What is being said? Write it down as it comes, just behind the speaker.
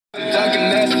talking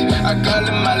nasty. I call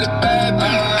him my little baby.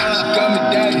 She call me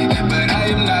daddy, but I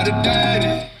am not a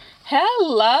daddy.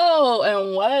 Hello,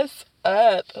 and what's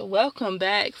up? Welcome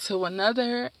back to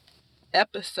another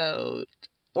episode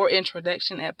or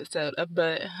introduction episode of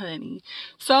But Honey.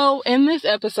 So in this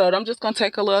episode, I'm just going to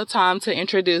take a little time to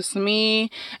introduce me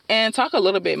and talk a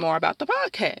little bit more about the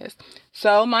podcast.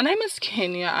 So my name is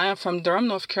Kenya. I am from Durham,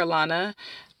 North Carolina.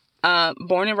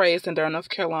 Born and raised in Durham, North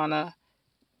Carolina.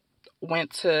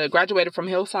 Graduated from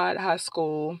Hillside High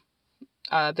School.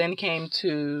 Then came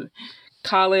to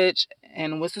college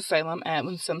in Winston-Salem at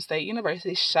Winston State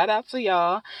University. Shout out to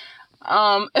y'all.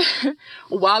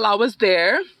 While I was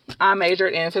there, I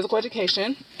majored in physical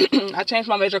education. I changed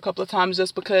my major a couple of times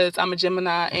just because I'm a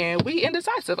Gemini and we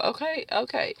indecisive. Okay.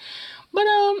 But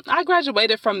I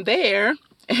graduated from there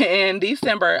in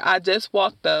December. I just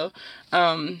walked though,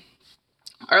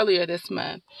 earlier this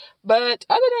month. But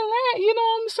other than that, you know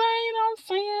what I'm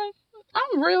saying?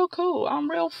 I'm real cool. I'm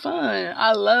real fun.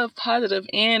 I love positive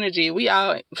energy.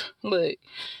 Look,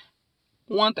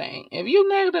 one thing. If you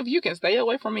negative, you can stay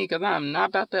away from me because I'm not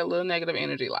about that little negative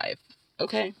energy life.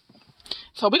 Okay?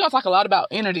 So we're going to talk a lot about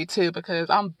energy too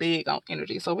because I'm big on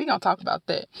energy. So we're going to talk about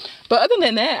that. But other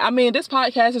than that, this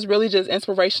podcast is really just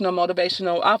inspirational,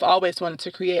 motivational. I've always wanted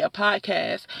to create a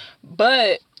podcast,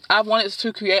 but I wanted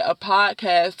to create a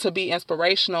podcast to be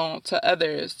inspirational to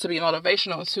others, to be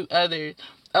motivational to others,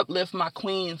 uplift my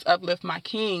queens, uplift my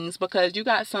kings, because you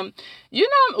got some,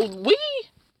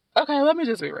 okay, let me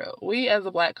just be real. We as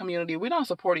a Black community, we don't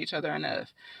support each other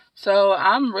enough. So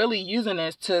I'm really using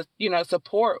this to,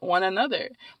 support one another.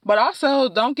 But also,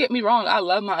 don't get me wrong, I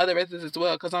love my other races as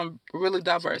well because I'm really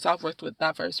diverse. I've worked with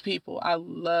diverse people. I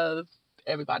love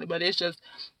everybody. But it's just,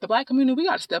 the Black community, we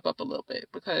got to step up a little bit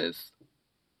because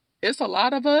it's a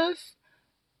lot of us.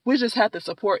 We just have to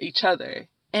support each other.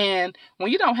 And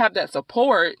when you don't have that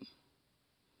support,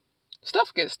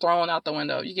 stuff gets thrown out the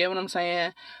window. You get what I'm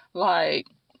saying? Like,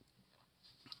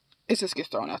 it just gets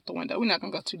thrown out the window. We're not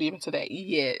going to go too deep into that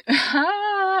yet.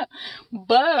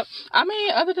 But,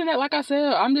 other than that, like I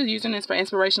said, I'm just using this for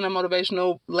inspirational,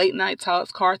 motivational, late night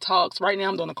talks, car talks. Right now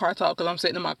I'm doing a car talk because I'm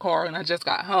sitting in my car and I just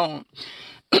got home.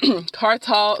 Car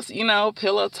talks,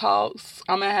 pillow talks.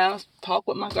 I'm at house, talk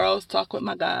with my girls, talk with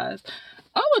my guys.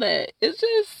 All of that. It's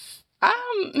just, I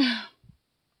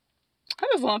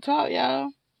just want to talk, y'all.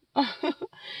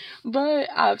 But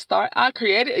I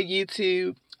created a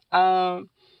YouTube. When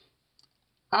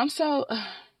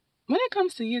it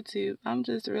comes to YouTube, I'm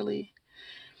just really,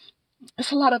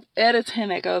 it's a lot of editing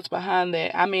that goes behind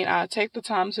that. I take the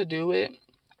time to do it,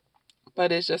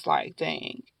 but it's just like,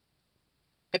 dang,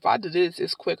 if I do this,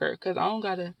 it's quicker, because I don't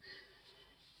gotta,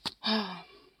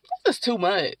 it's just too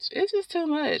much. It's just too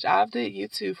much. I've did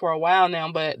YouTube for a while now,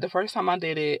 but the first time I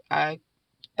did it, I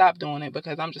stopped doing it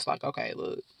because I'm just like, okay,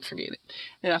 look, forget it.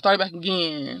 Then I started back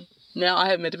again. Now I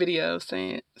haven't made a video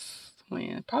since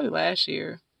probably last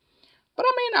year. But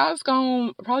I was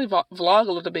gonna probably vlog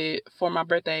a little bit for my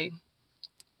birthday.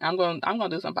 I'm gonna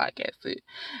do some podcasts too.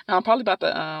 And I'm probably about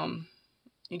to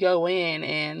go in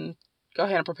and go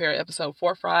ahead and prepare an episode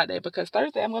for Friday because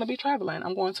Thursday I'm gonna be traveling.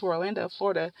 I'm going to Orlando,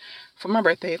 Florida for my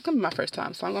birthday. It's gonna be my first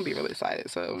time, so I'm gonna be really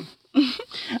excited. So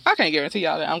I can't guarantee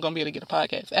y'all that I'm gonna be able to get a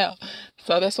podcast out.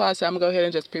 So that's why I said I'm gonna go ahead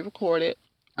and just pre-record it.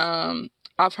 I've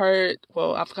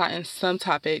gotten some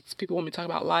topics. People want me to talk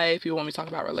about life. People want me to talk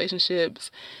about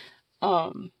relationships.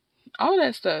 All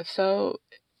that stuff. So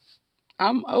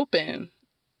I'm open.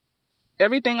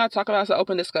 Everything I talk about is an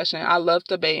open discussion. I love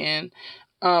debating.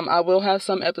 I will have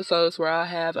some episodes where I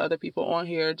have other people on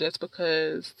here just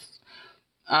because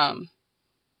the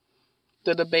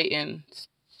debating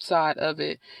side of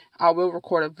it. I will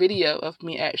record a video of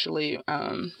me actually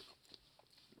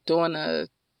doing a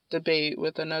debate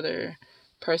with another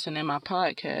person in my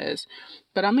podcast.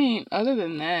 But other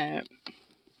than that,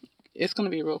 it's going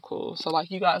to be real cool. So,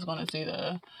 you guys going to see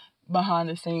the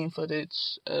behind-the-scenes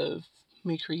footage of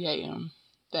me creating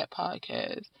that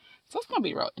podcast. So, it's going to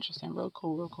be real interesting, real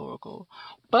cool.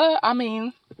 But,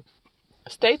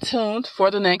 stay tuned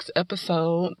for the next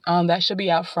episode. That should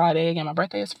be out Friday. Again, my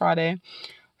birthday is Friday.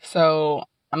 So,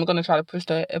 I'm going to try to push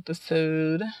that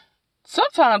episode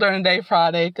sometime during the day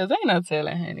Friday, because ain't no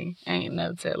telling, honey. Ain't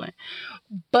no telling.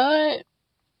 But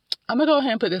I'm going to go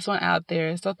ahead and put this one out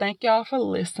there. So thank y'all for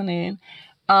listening.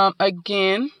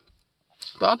 Again,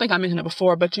 I don't think I mentioned it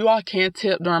before, but you all can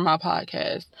tip during my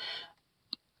podcast.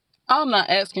 I'm not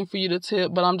asking for you to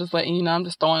tip, but I'm just letting you know. I'm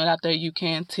just throwing it out there. You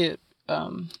can tip for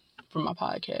my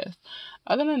podcast.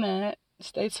 Other than that,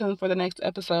 stay tuned for the next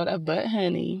episode of But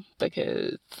Honey,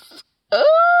 because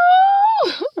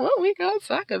what we gonna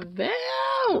talk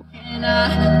about?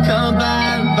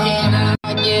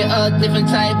 Yeah, a different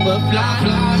type of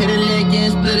fly. Hit a lick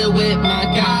and split it with my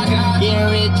guys. Getting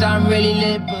rich, I'm really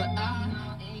lit, but